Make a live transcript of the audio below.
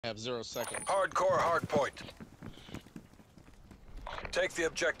Have 0 seconds. Hardcore hardpoint. Take the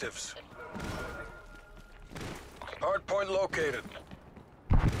objectives. Hardpoint located.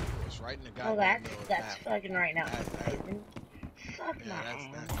 It's right in the Oh, goddamn that's fucking right now. Fuck yeah,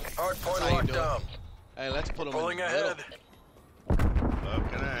 my ass. Hardpoint locked down. Hey, let's put them Pulling in the ahead.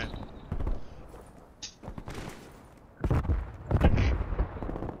 Okay.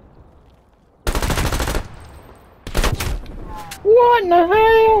 What in the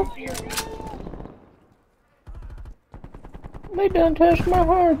hell? They done touched my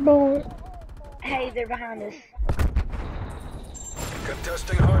hardpoint. Hey, they're behind us.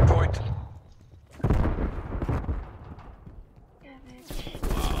 Contesting hardpoint.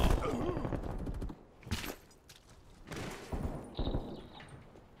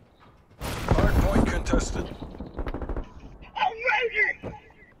 Hardpoint contested. Oh, Roger!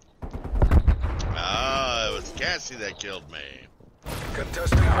 Ah, it was Cassie that killed me.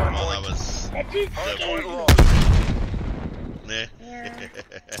 Contesting Well, hardpoint. that was. That dude Hardpoint scared me. lost. Meh. Yeah.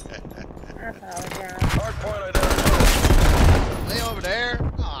 I apologize. Hardpoint identified. They over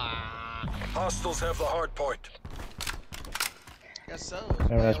there? Ah, Hostiles have the hardpoint. guess so.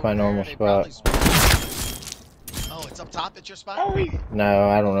 No, that's my Over normal there, they spot. probably- Oh, it's up top at your spot? Oh, he's... No,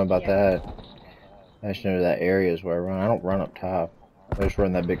 I don't know about Yeah. that. I just know that area is where I run. I don't run up top. I just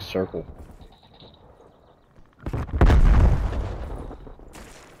run that big circle.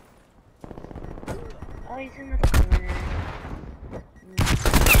 Oh, he's in the corner.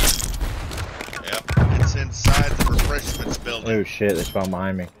 Yep, it's inside the refreshments building. Oh shit, they spawned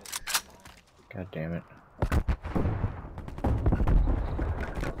behind me. God damn it.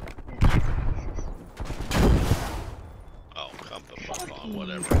 Oh, come the fuck on,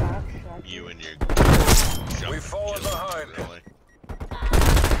 whatever. Cocksucker. You and your. We've fallen behind. Really?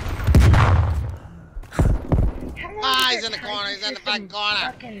 How long Ah, does he's in that the corner, he's in the system back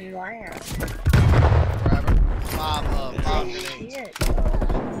corner. Fucking last? Forever. Bob, Oh, grenades.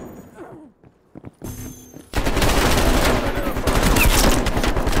 shit.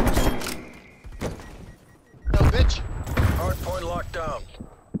 No, bitch. Hardpoint locked down.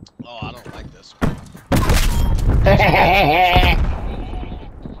 Oh, I don't like this.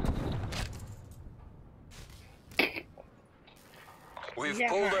 We've You got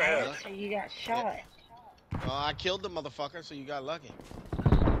pulled my ahead. ass, so you got shot. Oh, I killed the motherfucker, so you got lucky.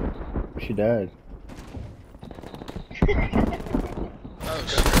 She died. Oh,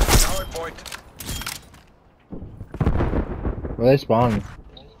 shit. Contesting hardpoint. Where they spawning?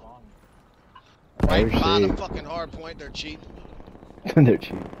 Right Overseas. by the fucking hard point, they're cheap. They're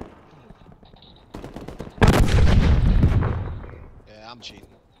cheap. Yeah, I'm cheating.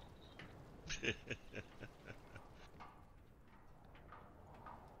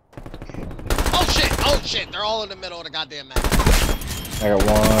 Oh shit, they're all in the middle of the goddamn map. I got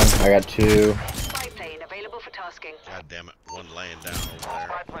one. I got two. Spy plane available for tasking. God damn it, one laying down over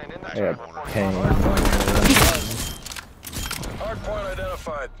there. Back I got corner. pain. Hardpoint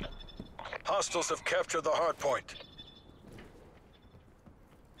identified. Hostiles have captured the hardpoint.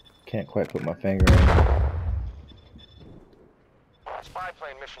 Can't quite put my finger in. Spy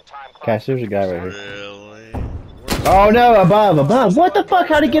plane mission time. Cass, there's a guy right here. Really? Oh no, above, above. What the fuck?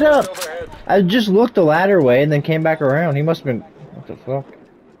 How'd he get up? Overhead. I just looked the ladder way and then came back around. He must have been. What the fuck?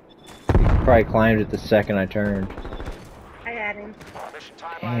 He probably climbed it the second I turned. I got him. Mission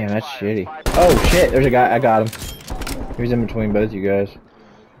time. Damn, that's shitty. Oh shit, there's a guy. I got him. He was in between both you guys.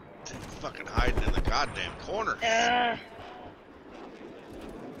 Fucking hiding in the goddamn corner.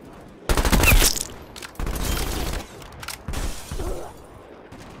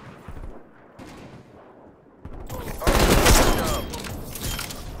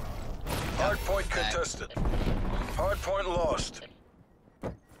 Hardpoint contested. Hardpoint lost.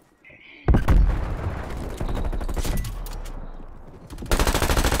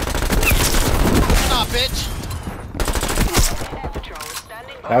 Ah, bitch. Air patrol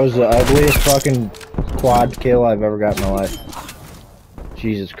standing by. That was the ugliest fucking quad kill I've ever got in my life.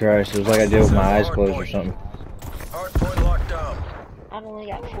 Jesus Christ, it was like I did with my eyes closed or something. Hardpoint locked down. I've only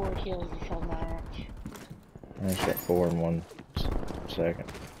got 4 kills this whole match. I just got 4 in 1 second.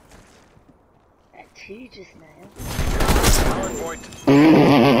 Got 2 just now. Hardpoint.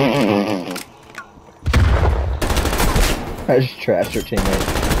 I just trashed her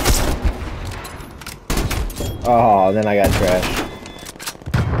teammate. Oh, then I got trashed.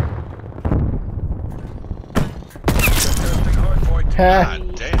 Contesting hardpoint. Ha!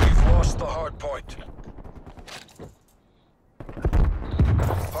 God damn. We've lost the hardpoint.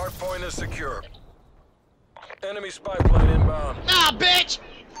 Hardpoint is secure. Enemy spy plane inbound. Ah, bitch.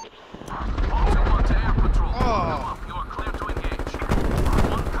 Ultra One to air patrol. Oh. You are clear to engage.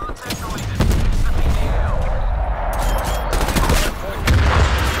 One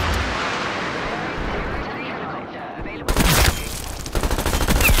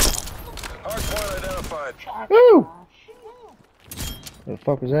What the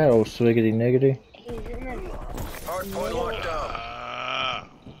fuck was that, old swiggity niggity? He's in the Hardpoint locked down.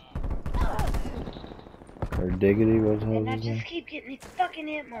 Or diggity, what the hell and I was his name? just keep getting these fucking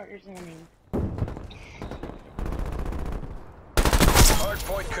hit markers on him.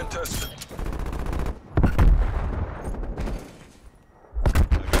 Hardpoint contested.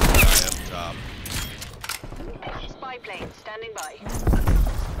 Up top. Spy plane standing by.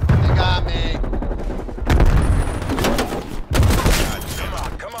 They got me.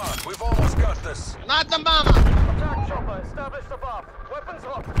 Come on, we've almost got this. Not the mama. Attack chopper established above. Weapons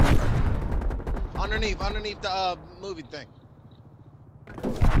up. Underneath the movie thing.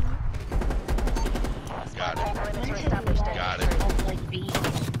 Got it. Perimeter established. Got it. That's like bees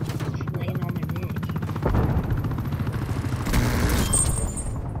just laying on their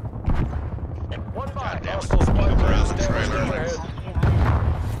neck. One by. Goddamn. Hostile spy Around plane the established trailer.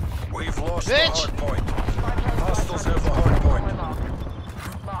 overhead. We've lost the Bitch! hardpoint. Hostiles have the hardpoint.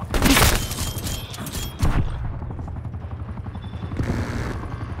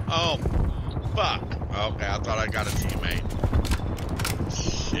 Oh, fuck. Okay, I thought I got a teammate.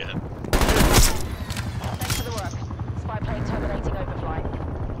 Shit. Thanks for the work. Spy plane terminating overflight.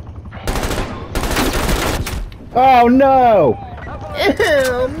 Oh no!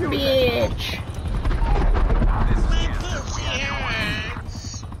 Oh, bitch!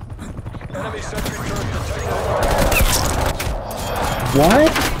 Enemy sentry turret detected.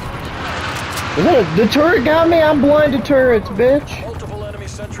 What? Is that the turret got me? I'm blind to turrets, bitch! Multiple enemy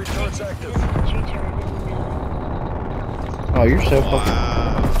sentry turrets active. Sentry turret isn't down. Oh, you're so fucking... Wow.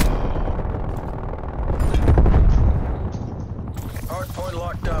 Hardpoint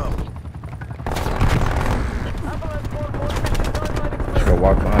locked down. Just go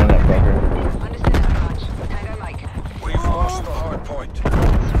walk behind that fucker. Understood, Avalanche. Tango Mike. We've lost the hardpoint.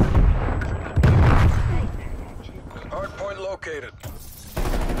 Hardpoint located.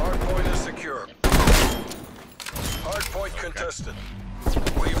 Hardpoint is secure. Hardpoint contested.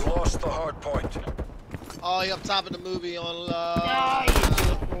 We've lost the hardpoint. Oh, he up top of the movie on Oh, you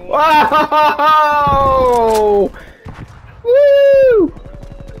dick. Wow! Woo!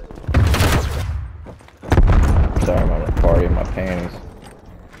 Sorry, I'm at a party in my panties.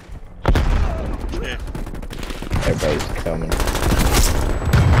 Yeah. Everybody's coming.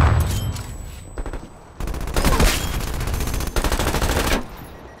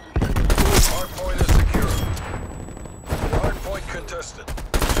 Hardpoint is secure. Hardpoint contested.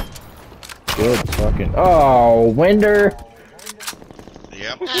 Good fucking... Oh, Winder!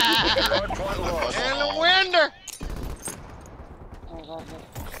 Yep. Hardpoint lost. and the winder. I love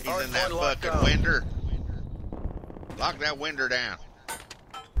it. He's in that Hardpoint locked fucking down. winder. Lock that winder down.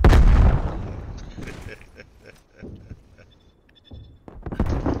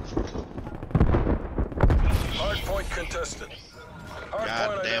 Hardpoint contested. Hardpoint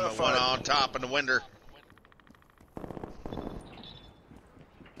God damn it, one identified. on top in the winder.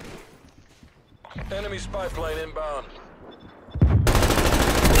 Enemy spy plane inbound.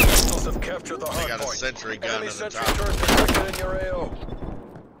 Hostiles have captured the They got a hardpoint. sentry gun Enemy in the sentry top. turret detected in your AO.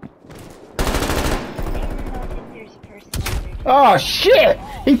 There's a person over there. Oh, shit!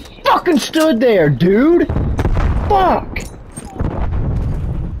 He fucking stood there, dude! Fuck!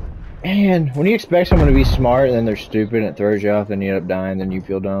 Man, when you expect someone to be smart and then they're stupid and it throws you off, then you end up dying, then you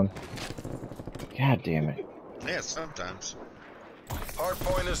feel dumb. God damn it. Yeah, sometimes.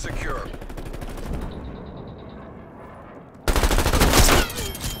 Hardpoint is secure.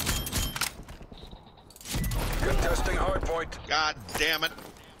 Contesting hardpoint. God damn it.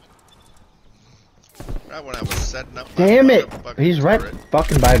 Right when I was setting up my Damn it! motherfucking He's right turret.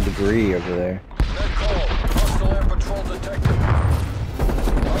 fucking by Degree over there. Net call. Hostile air patrol detected.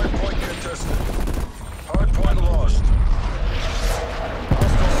 Hardpoint contested. Hardpoint lost.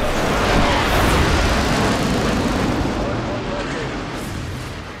 Hostile sentry. Hardpoint located.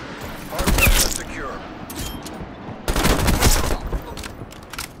 Hardpoint is secure.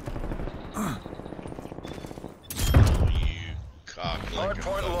 You cock like a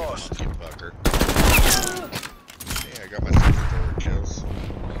Hardpoint lost. fucking fucker. Yeah, I got my sentry turret kills.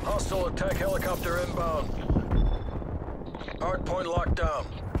 Hostile attack helicopter inbound. Hardpoint locked down.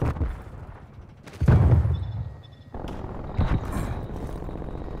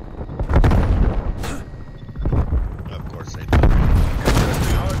 Of course they do.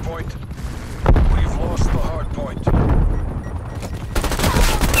 Contesting hardpoint. We've lost the hardpoint.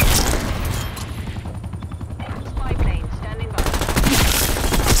 Spy plane standing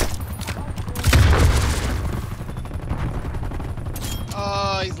by.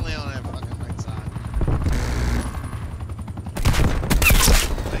 Oh, he's laying on that fucking right side.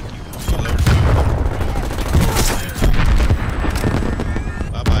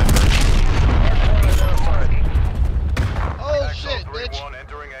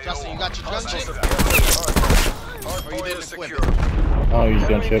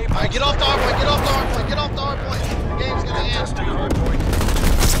 gunship. Alright, get off the hardpoint, get off the hardpoint, get off the hardpoint. The game's gonna end. Testing hardpoint.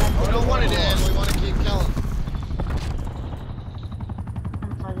 We don't want it to end, we want to keep killing.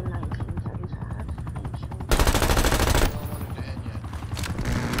 I'm plugging 1935. We don't want it to end yet.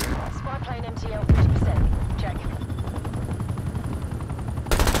 Spy plane MTL 50%. Check.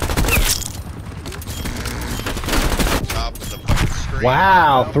 Top of the fucking screen.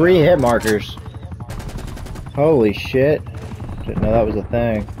 Wow, 3 hit markers. Holy shit. Didn't know that was a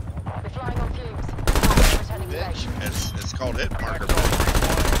thing. We're flying on fumes. Returning to base. It's called hit marker.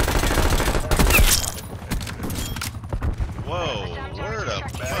 Whoa, where the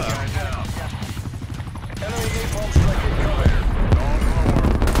fuck? Enemy napalm strike incoming.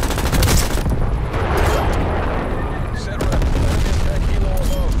 Set rep. Enemy attack kilo or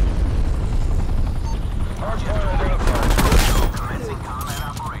above. Hardpoint identified. Commencing combat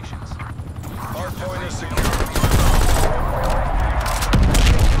operations. Hardpoint is secure.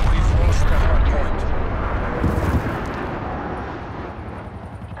 We've lost the hardpoint.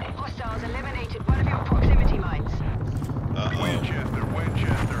 Hostiles eliminated one of your proximity mines.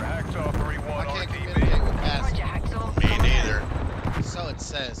 Winchester, hacked off 3-1 I on can't TV. communicate with Cass. Roger, Hacksaw. Me neither. So it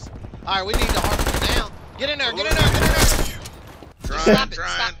says. Alright, we need the hardpoint now. Get in there, get in there, get in there! Trying, Stop it, trying.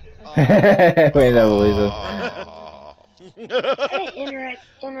 stop. Wait, that was Lisa. Oh. Had an internet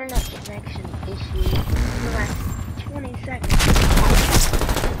connection issue for the last 20 seconds.